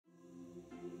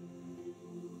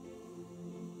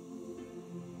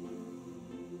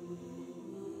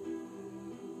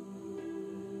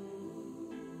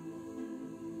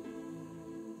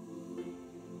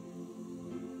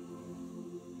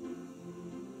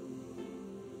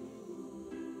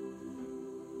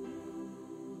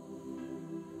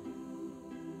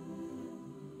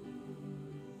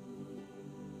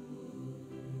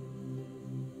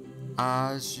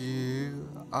as you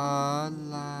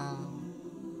allow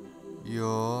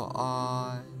your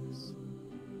eyes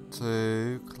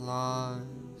to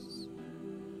close,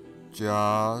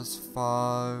 just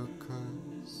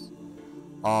focus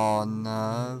on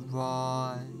the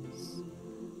rise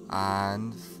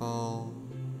and fall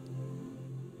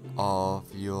of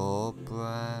your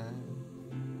breath,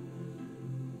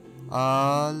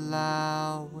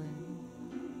 allowing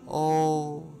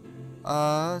all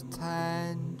attention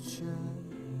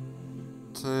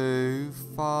to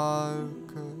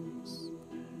focus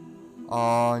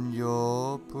on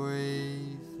your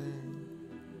breathing,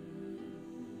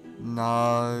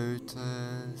 noticing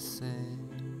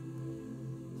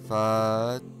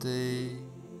the deep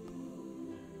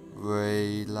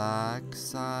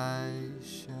relaxation,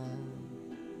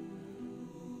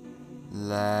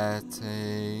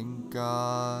 letting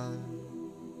go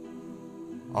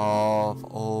of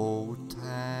all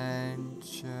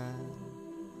tension,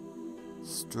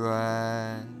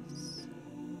 stress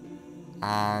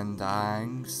and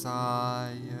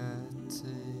anxiety,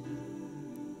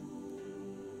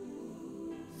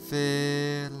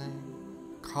 feeling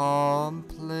completely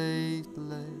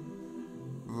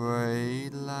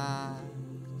relaxed.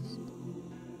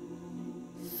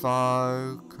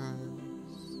 Focus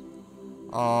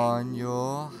on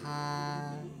your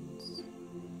hands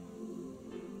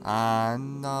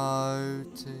and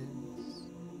notice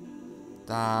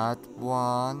that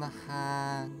one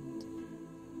hand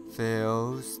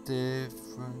feels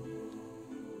different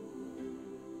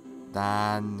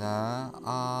than the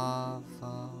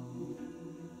other,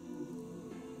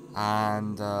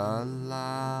 and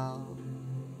allow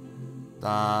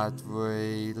that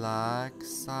relaxation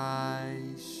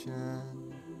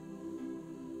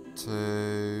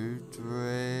to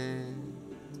drift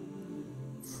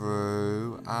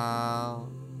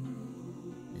throughout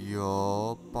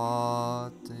your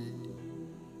body,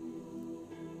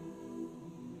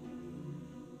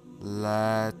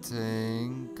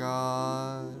 letting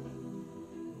go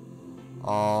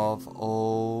of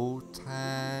all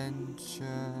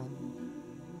tension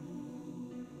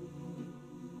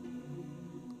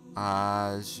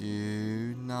as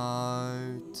you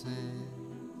notice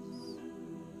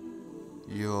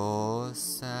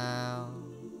yourself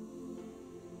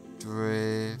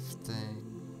drifting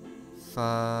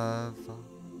further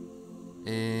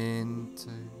into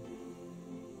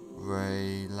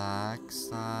relaxation.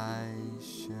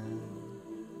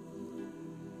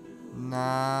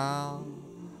 Now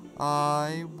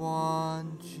I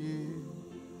want you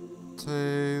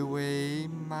to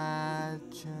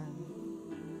imagine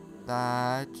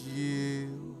that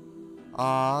you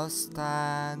are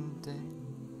standing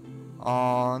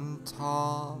on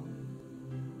top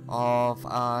of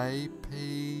a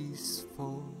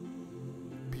peaceful,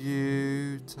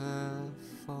 beautiful,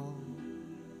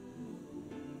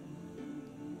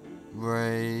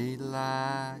 relaxing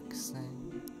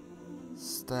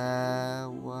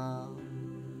stairwell,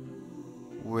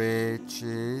 which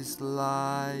is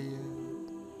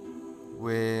layered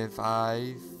with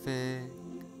a thick,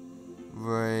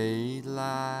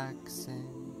 relaxing,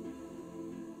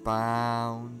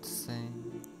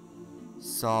 bouncing,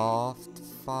 soft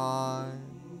foam,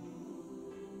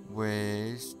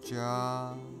 which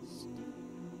just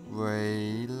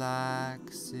relaxes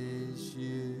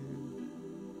you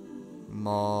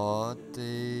more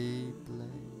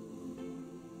deeply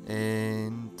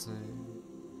into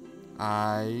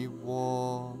a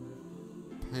warm,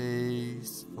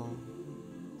 peaceful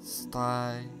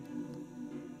state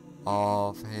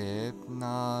of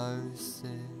hypnosis.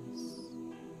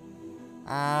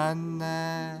 And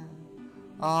there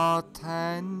are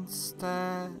 10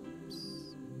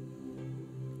 steps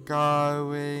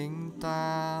going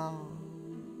down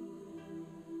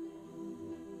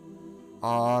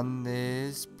on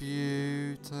this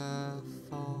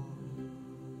beautiful,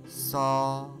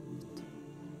 soft,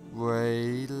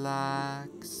 relaxing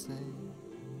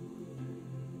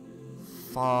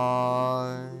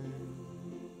foam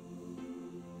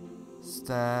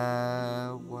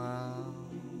stairwell.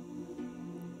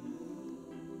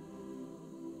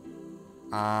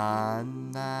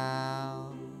 And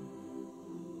now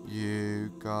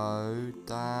you go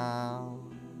down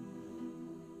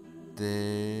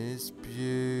this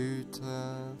beautiful,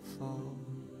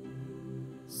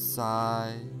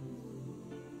 safe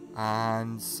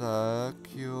and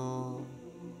secure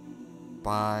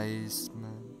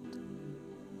basement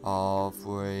of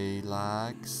relaxation,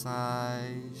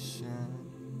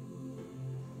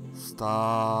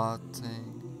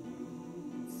 starting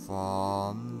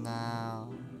from now.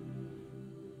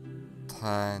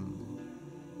 10.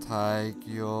 Take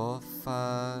your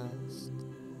first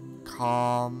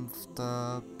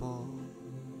comfortable.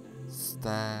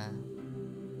 Step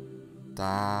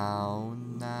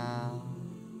down now,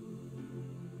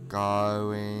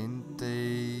 going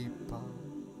deeper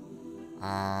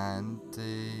and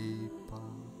deeper.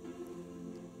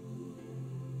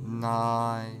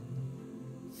 9.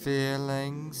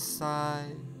 Feeling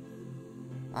safe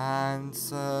and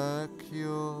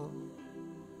secure,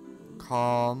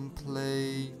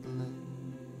 completely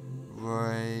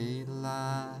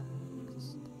relaxed,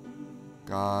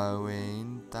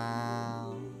 going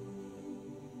down,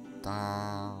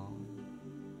 down,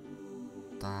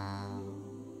 down.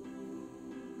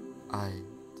 8.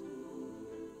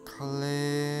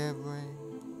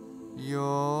 Clearing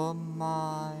your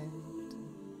mind,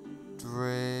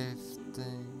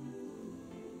 drifting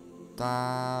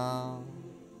down,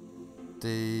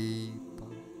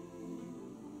 deeper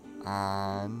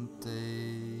and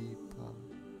deeper.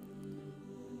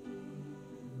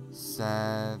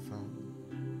 7.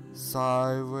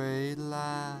 So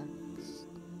relaxed,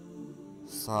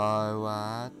 so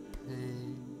at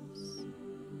peace,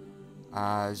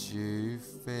 as you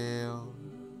feel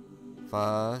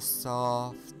the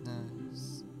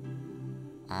softness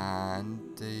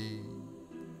and deep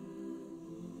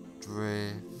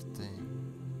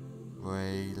drifting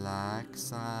relaxation.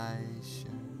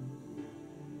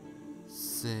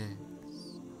 6.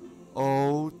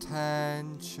 All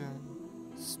tension,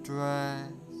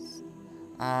 stress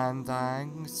and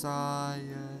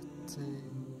anxiety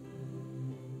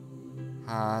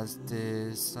has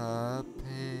disappeared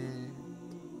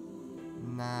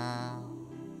now,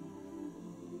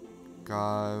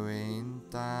 going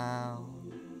down,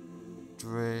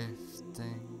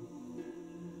 drifting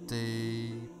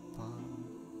deeper.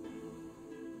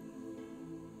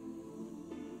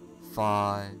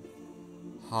 5.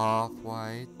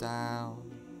 Halfway down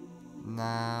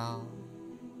now,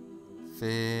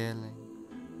 feeling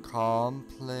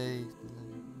completely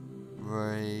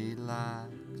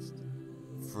relaxed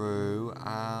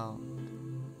throughout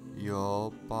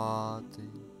your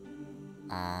body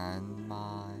and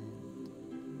mind.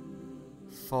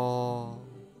 4.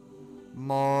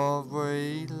 More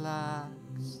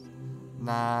relaxed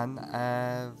than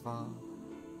ever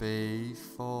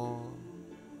before,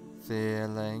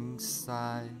 feeling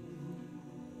safe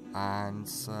and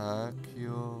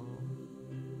secure.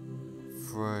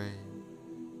 3.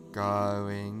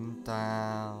 Going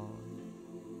down,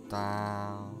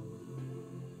 down,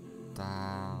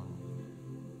 down,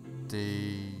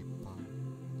 deeper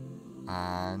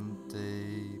and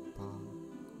deeper.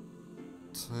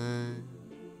 2.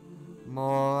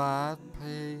 More at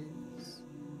peace,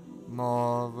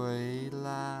 more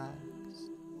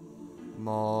relaxed,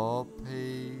 more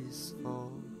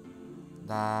peaceful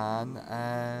than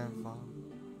ever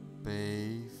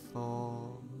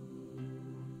before.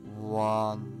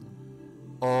 1.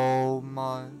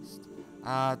 Almost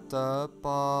at the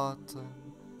bottom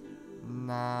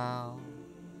now.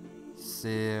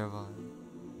 0.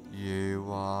 You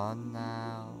are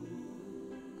now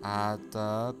at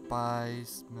the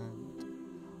basement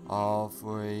of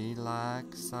relaxation,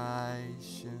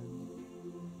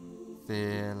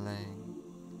 feeling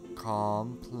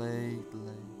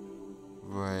completely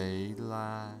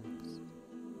relaxed.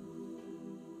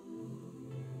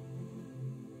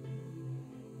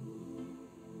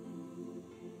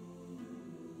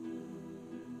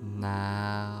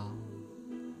 Now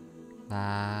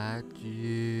that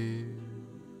you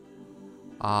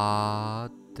are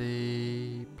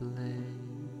deeply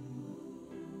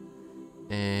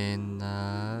in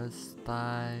a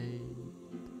state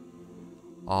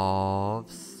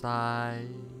of safe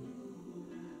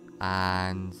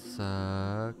and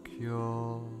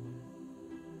secure,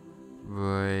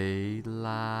 relaxing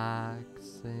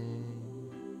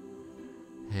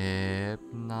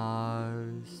hypnosis,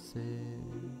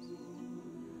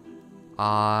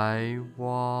 I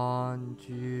want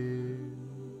you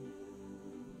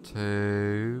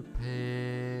to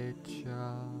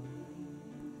picture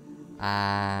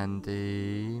and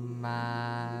imagine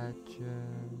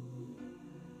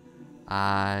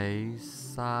a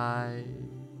safe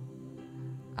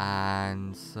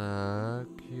and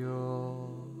secure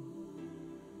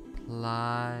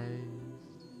place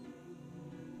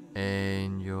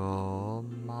in your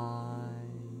mind.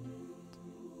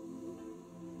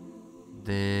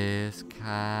 This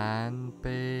can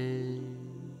be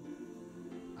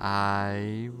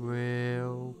a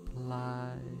real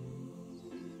place,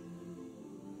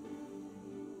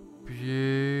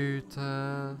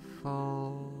 beautiful,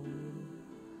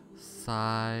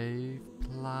 safe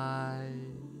place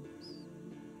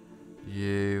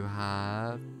you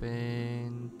have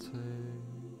been to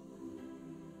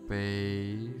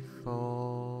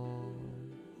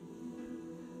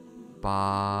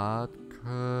but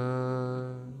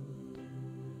could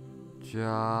just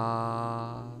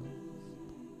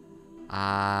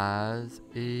as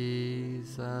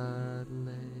easily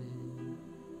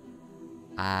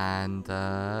and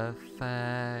effectively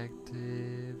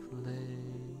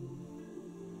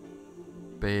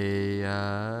be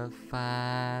a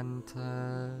fantasy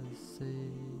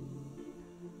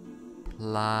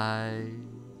place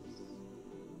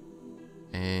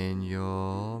in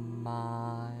your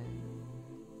mind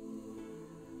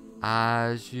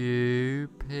as you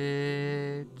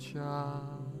picture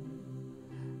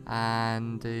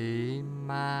and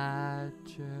imagine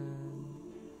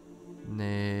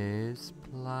this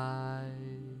place.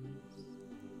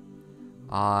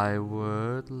 I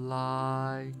would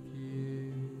like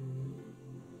you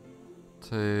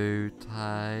to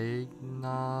take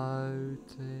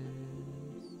notice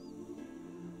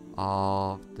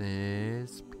of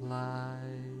this place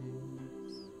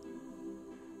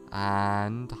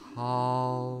and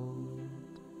hold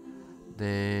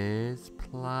this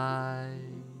place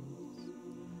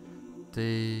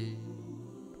deep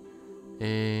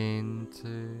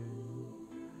into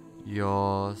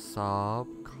your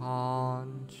subconscious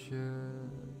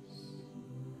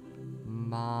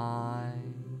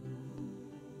mind,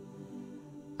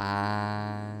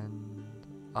 and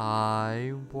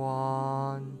I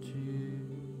want you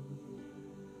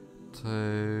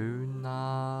to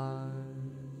know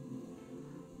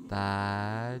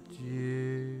that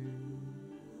you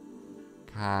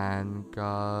can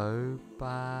go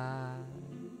back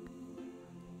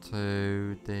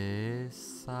to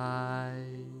this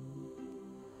safe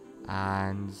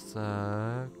and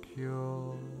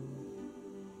secure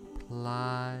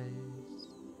place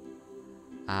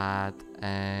at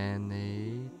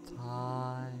any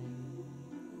time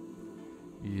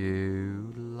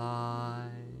you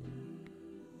like,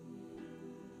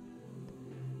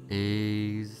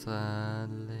 easily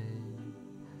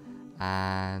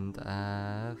and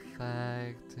effectively.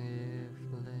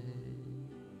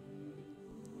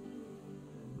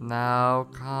 Now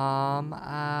come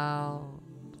out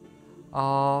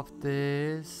of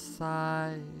this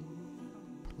safe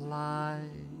place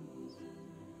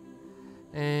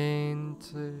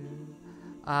into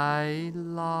a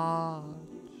large,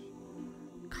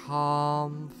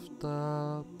 comfortable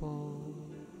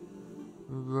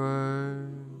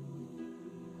room,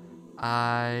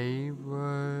 a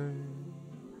room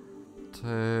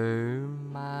to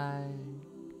make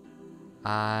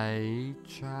a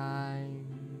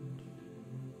change,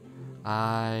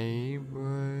 a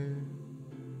room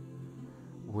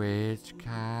which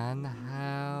can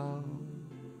help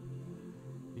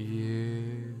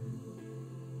you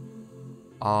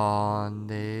on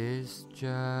this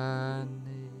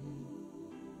journey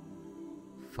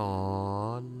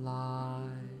for life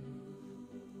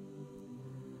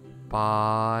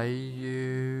by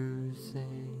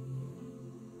using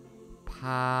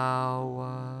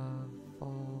powerful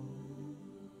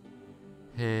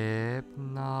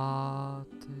hypnotic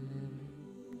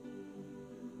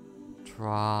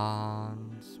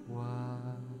trance work,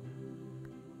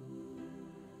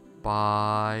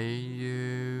 by using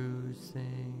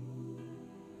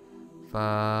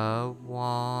the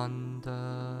wonderful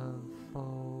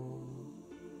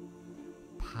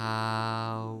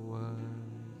powers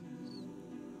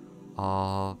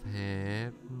of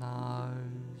hypnosis.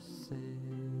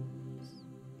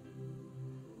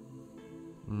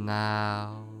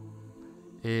 Now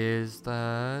is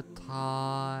the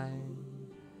time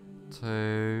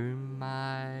to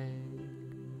make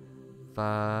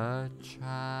the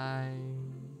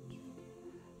change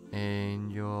in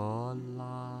your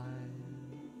life.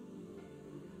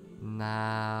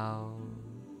 Now's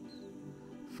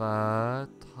the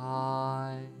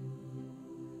time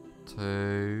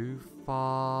to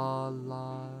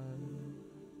follow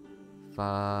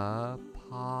the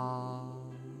path.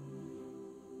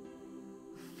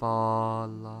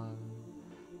 Follow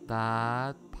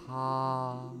that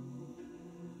path,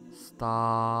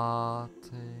 starting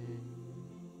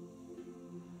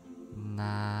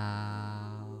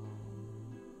now.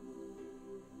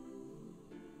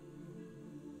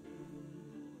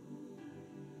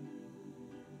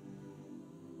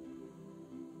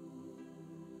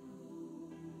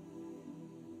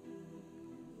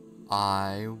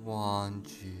 I want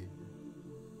you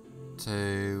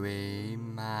to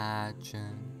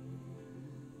imagine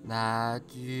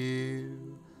that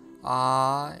you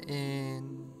are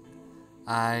in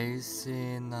a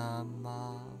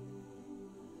cinema.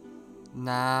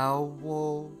 Now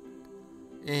walk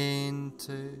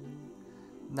into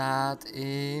that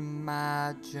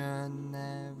imaginary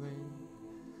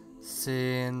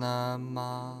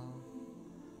cinema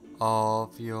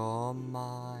of your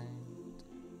mind.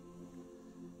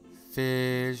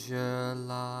 Visualize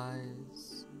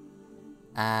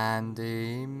and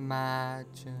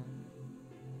imagine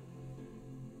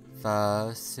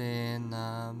the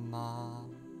cinema.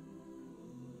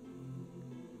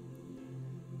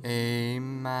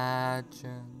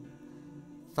 Imagine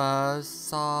the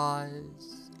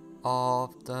size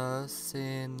of the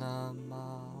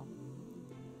cinema,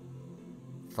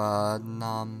 the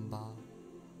number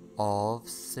of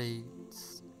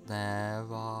seats there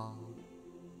are,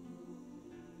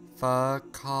 the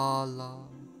color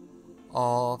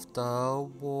of the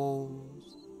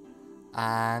walls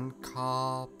and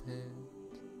carpet,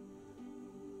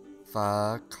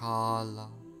 the color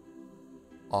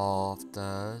of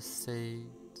the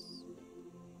seats,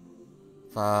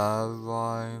 the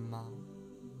aroma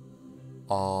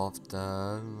of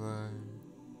the room,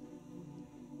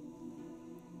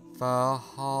 the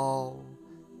whole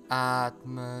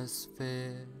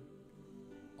atmosphere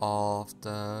of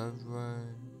the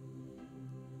room.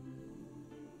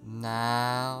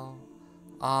 Now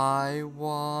I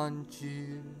want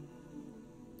you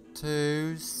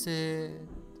to sit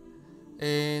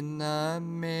in the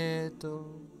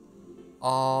middle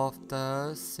of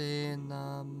the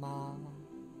cinema,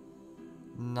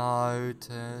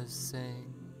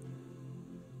 noticing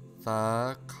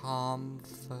the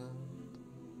comfort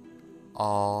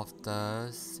of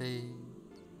the seat.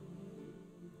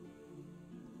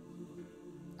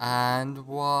 And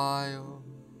while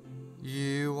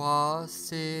you are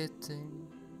sitting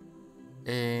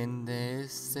in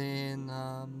this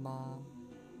cinema,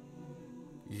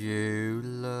 you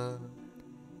look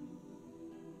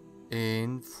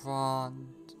in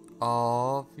front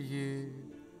of you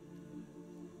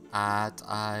at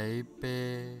a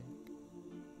big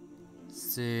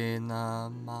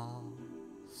cinema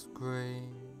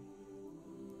screen,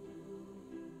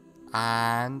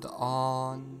 and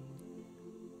on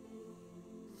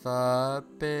the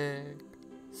big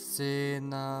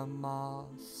cinema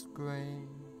screen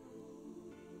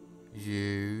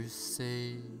you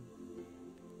see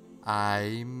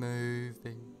a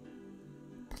movie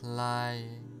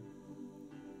playing.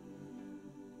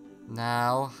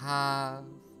 Now have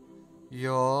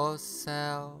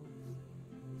yourself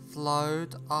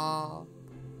float up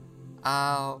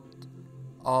out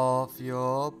of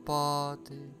your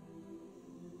body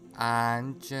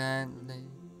and gently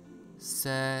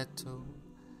settle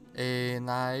in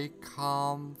a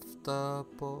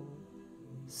comfortable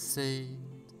seat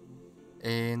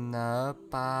in the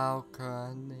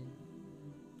balcony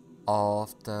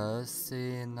of the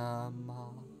cinema,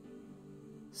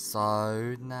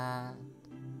 so that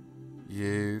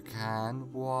you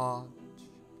can watch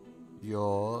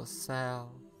yourself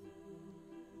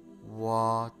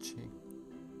watching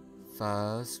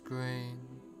the screen.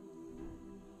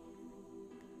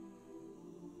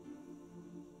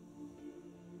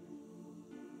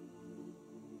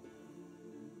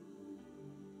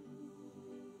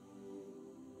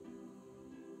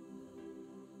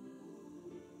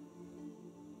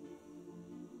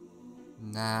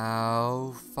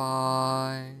 Now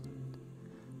find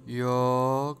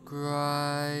your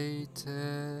greatest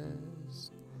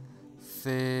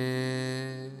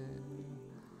fear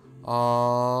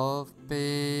of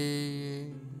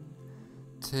being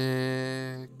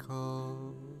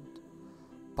tickled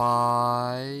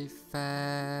by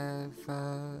feathers.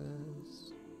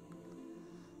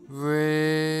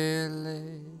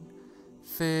 Really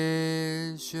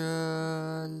visualize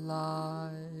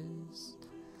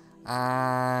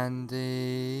and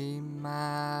imagine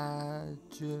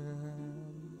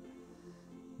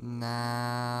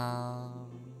now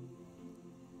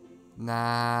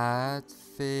that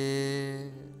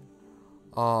fear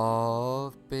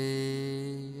of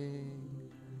being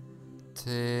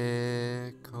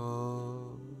tickled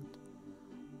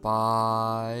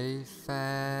by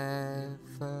feathers.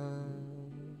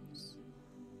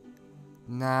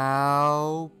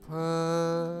 Now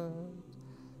put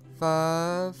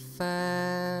the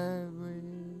very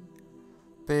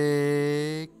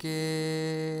beginning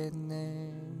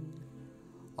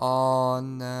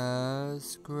on the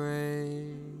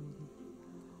screen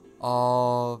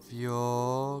of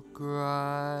your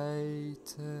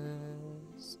greatest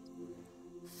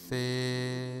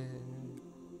fear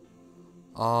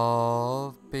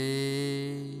of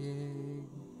being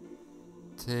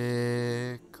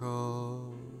tickled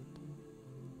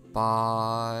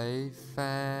by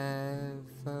feathers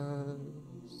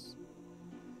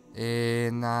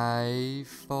in a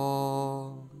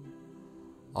form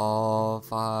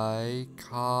of a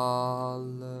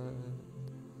coloured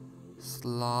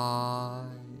slide.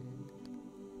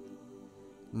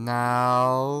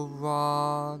 Now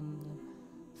run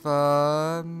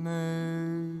the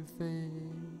movie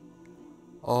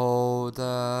all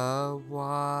the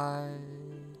way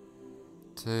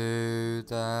to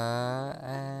the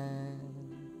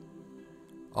end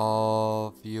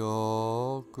of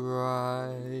your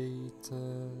greatest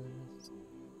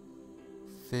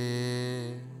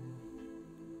fear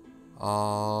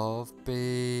of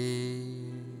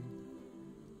being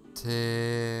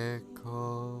tickled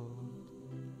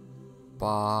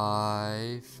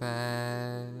by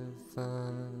feathers.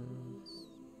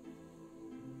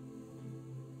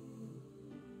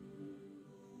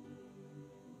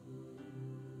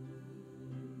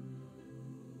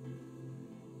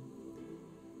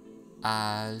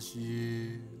 As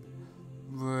you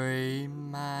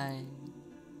remain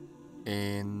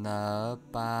in the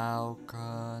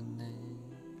balcony,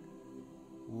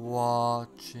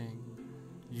 watching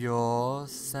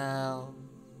yourself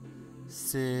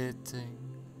sitting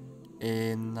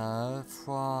in the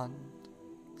front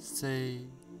seat,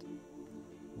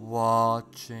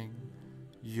 watching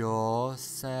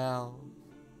yourself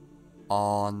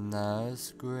on the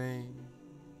screen.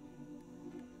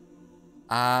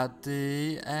 At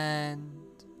the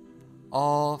end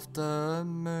of the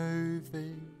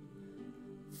movie,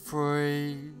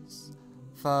 freeze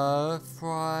the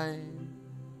frame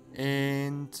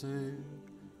into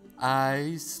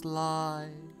a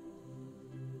slide,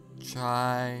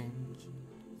 change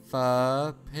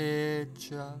the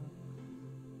picture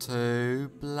to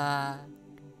black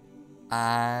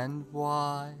and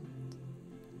white,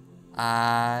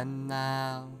 and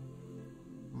now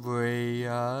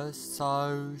reassociate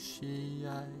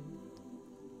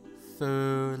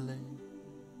fully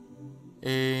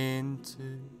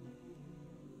into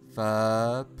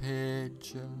the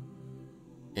picture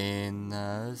in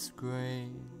the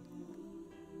screen.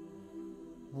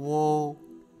 Walk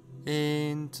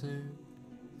into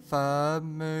the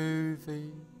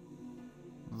movie,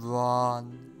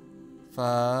 run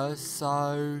the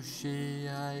associated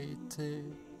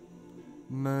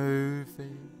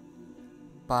movie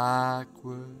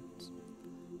backwards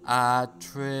at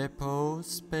triple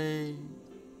speed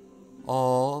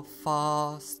or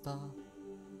faster,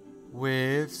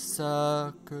 with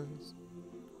circus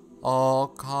or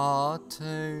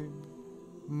cartoon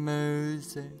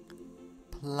music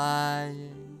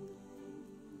playing,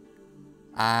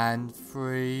 and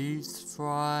freeze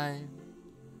frame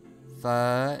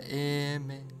the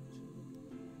image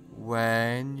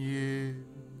when you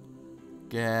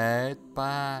get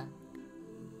back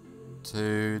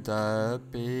to the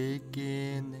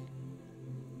beginning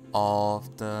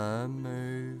of the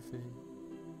movie.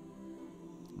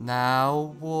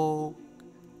 Now walk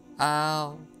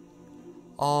out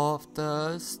of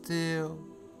the still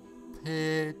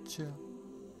picture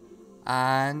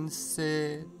and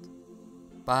sit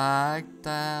back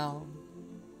down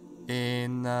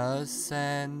in the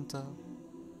center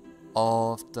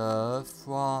of the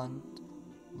front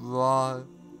row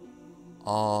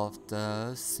of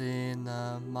the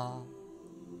cinema.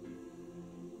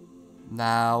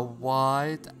 Now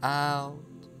white out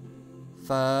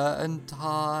the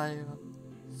entire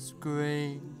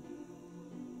screen,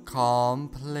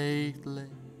 completely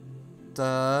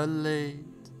delete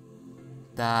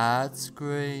that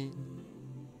screen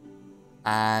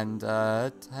and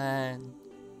attend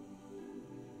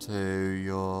to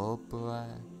your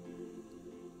breath.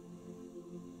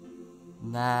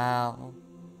 Now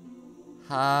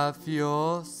have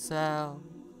yourself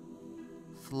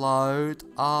float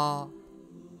up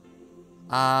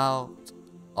out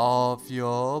of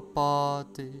your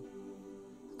body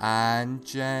and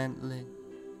gently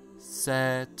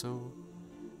settle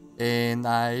in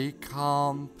a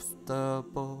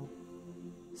comfortable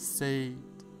seat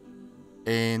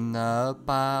in the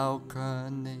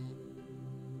balcony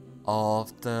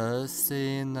of the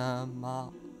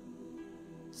cinema,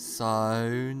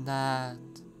 so that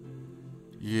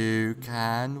you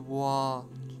can watch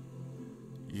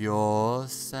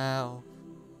yourself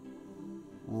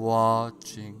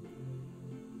watching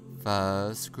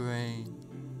the screen.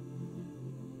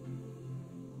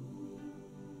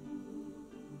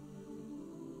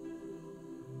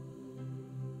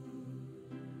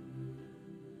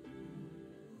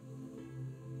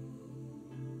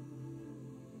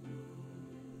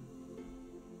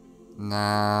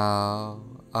 Now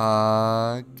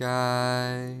again,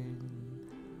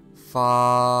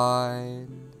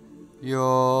 find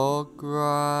your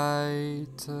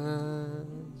greatest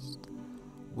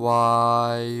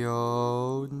while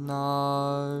you're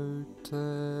noticing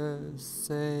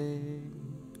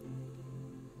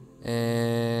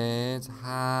it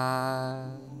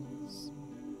has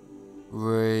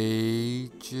reduced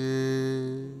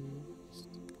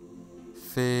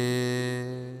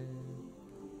fear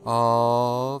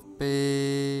of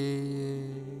being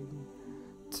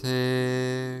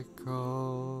tickled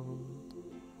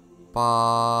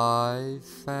by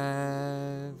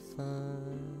feathers.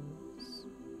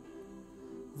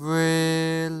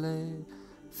 Really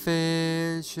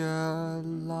visualize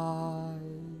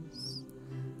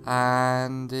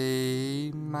and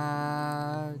imagine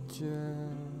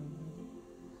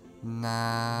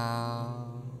now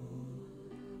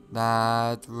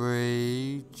that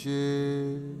reduced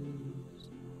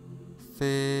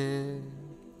fear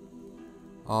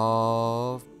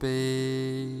of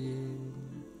being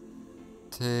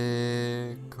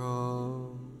tickled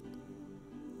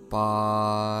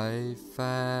by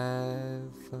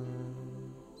feathers.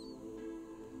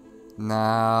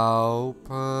 Now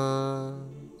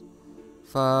put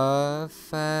the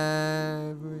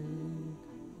very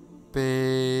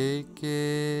beginning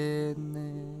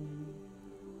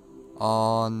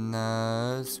on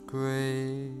the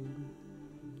screen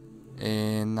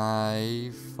in a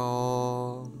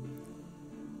form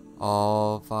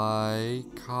of a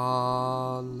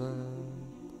coloured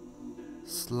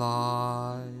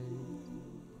slide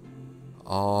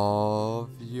of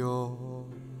your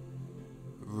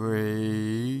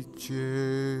reduced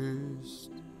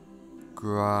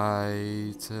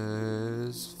greatest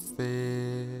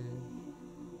fear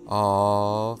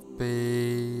of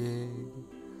being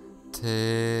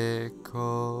tickled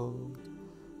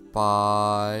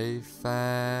by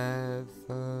feathers.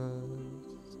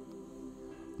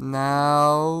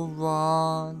 Now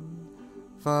run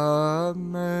the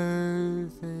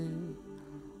movie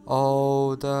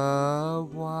all the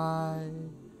way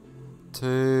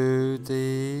to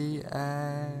the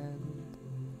end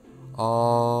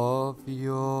of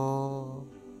your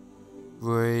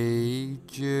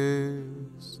reduced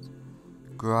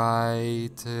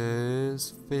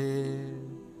greatest fear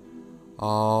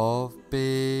of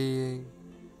being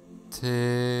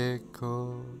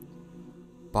tickled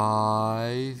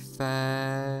by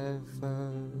feathers.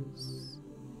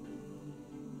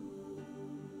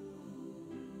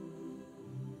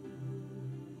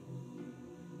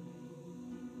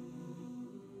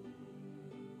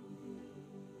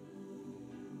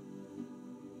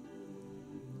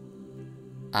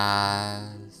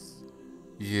 As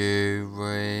you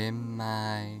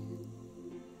remain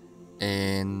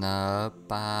in the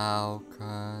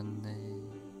balcony,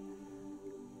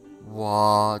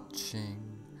 watching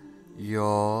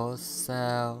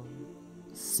yourself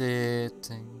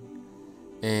sitting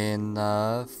in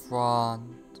the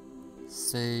front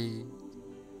seat,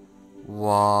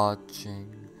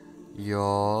 watching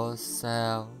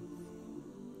yourself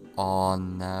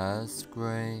on the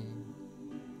screen.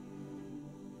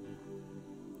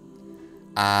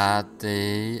 At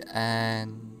the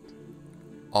end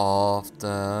of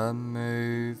the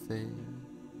movie,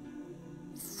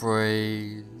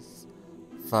 freeze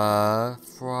the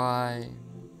frame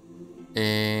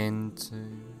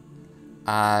into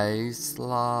a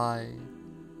slide,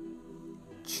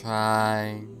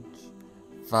 change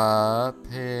the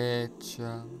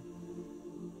picture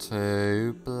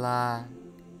to black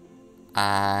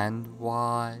and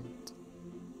white,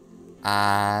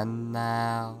 and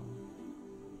now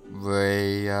reassociate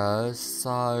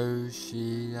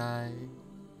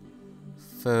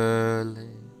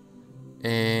fully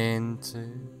into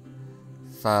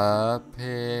the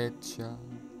picture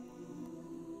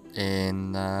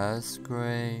in the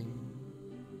screen.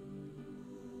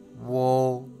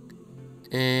 Walk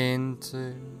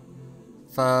into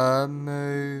the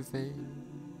movie,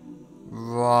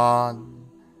 run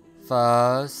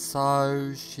the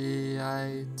associated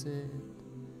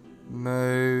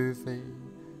movie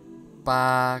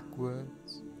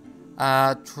backwards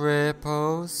at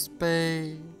triple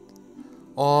speed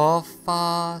or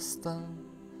faster,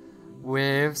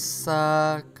 with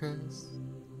circus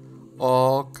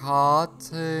or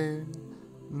cartoon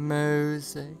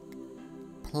music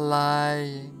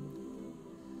playing,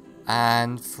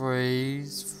 and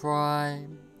freeze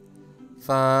frame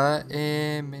the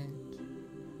image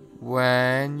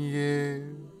when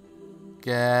you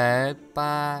get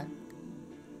back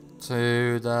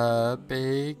to the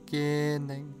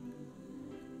beginning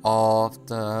of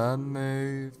the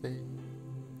movie.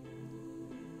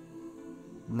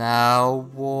 Now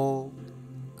walk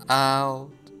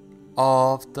out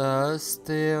of the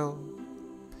still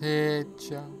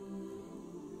picture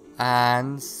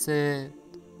and sit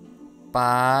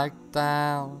back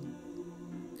down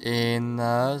in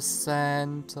the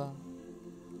center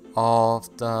of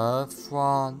the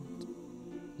front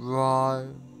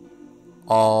row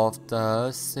of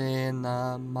the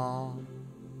cinema.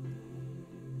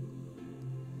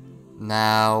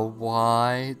 Now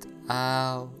wide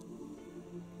out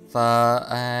the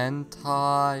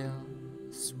entire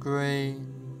screen,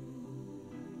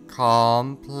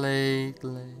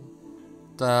 completely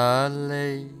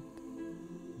delete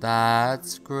that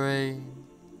screen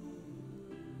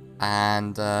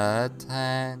and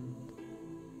attend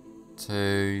to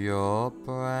your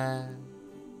breath.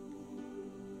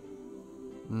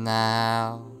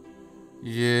 Now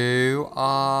you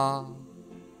are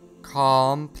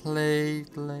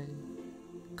completely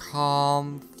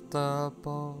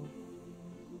comfortable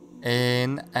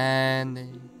in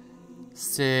any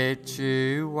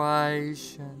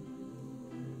situation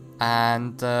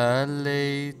and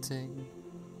deleting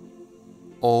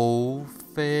all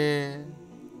fear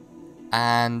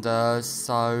and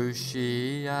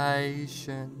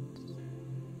associations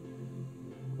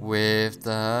with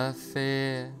the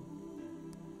fear,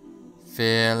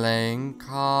 feeling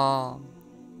calm,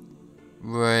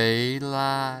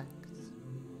 relaxed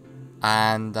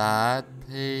and at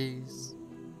peace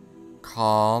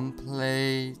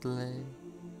completely,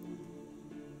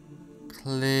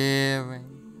 clearing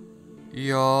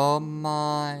your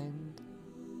mind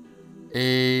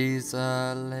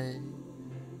easily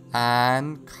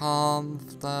and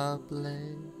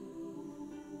comfortably.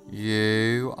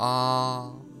 You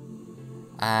are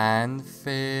and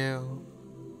feel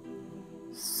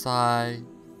safe,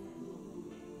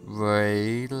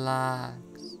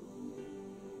 relaxed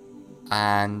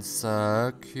and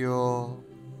secure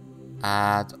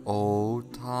at all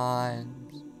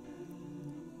times,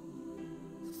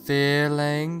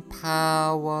 feeling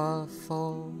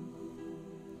powerful,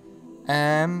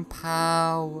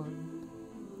 empowered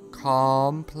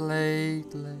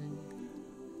completely,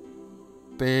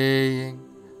 being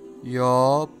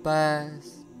your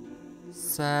best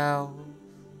self.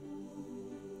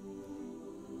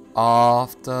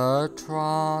 After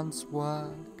trance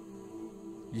work,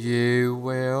 you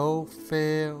will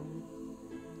feel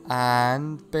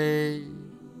and be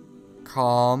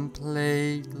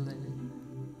completely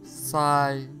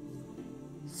safe,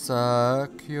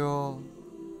 secure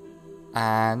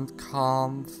and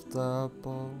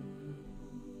comfortable.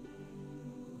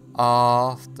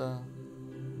 After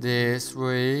this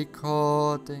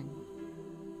recording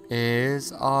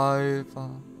is over,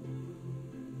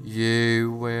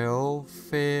 you will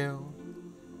feel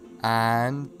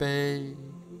and be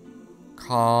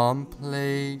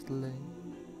completely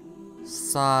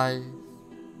safe,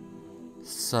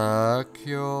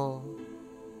 secure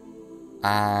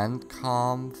and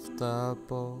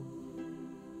comfortable.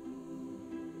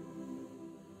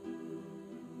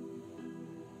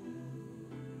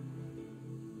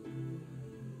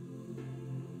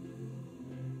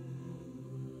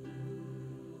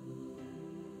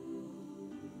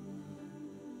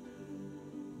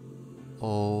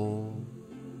 All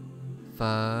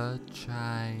the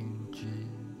changes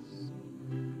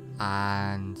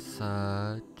and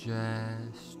suggestions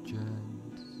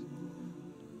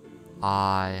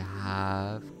I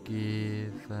have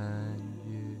given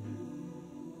you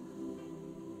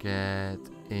get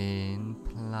implanted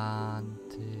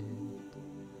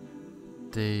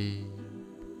deep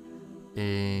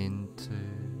into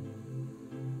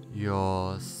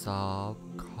your subconscious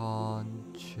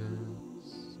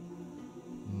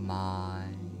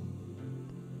mind.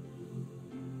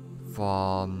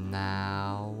 From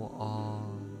now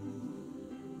on,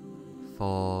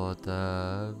 for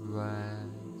the rest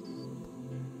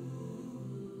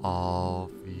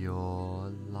of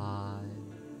your life,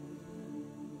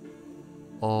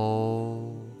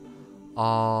 all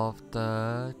of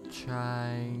the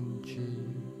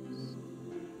changes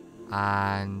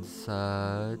and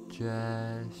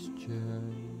suggestions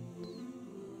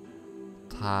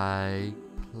take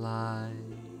place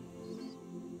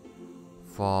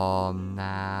from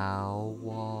now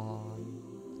on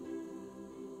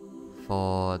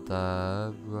for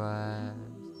the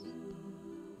rest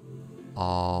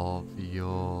of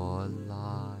your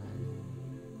life.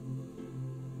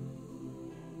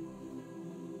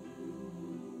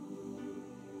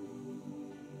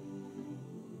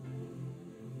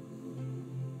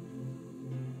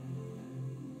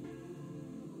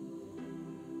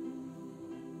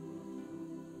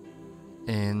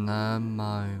 In a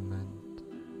moment,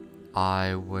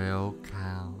 I will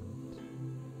count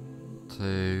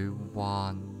to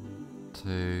 1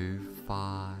 to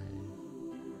 5,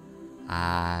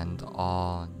 and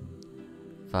on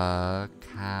the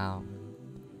count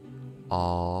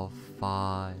of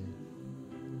 5,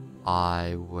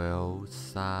 I will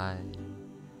say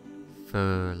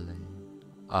fully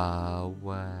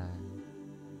aware.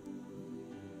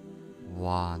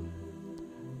 1.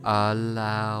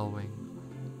 Allowing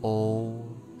all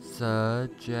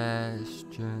suggestions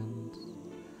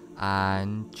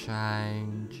and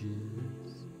changes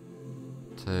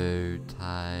to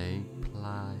take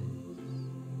place.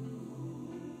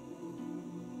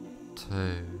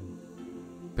 2.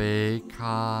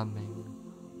 Becoming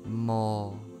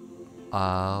more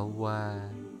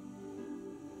aware.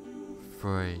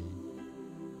 3.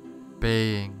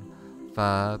 Being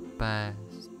the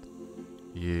best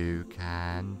you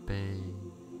can be.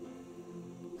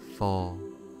 4.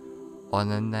 On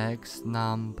the next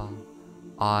number,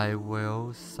 I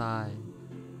will say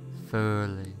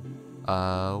fully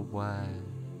aware.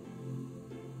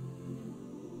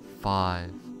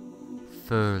 5.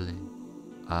 Fully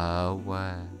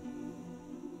aware.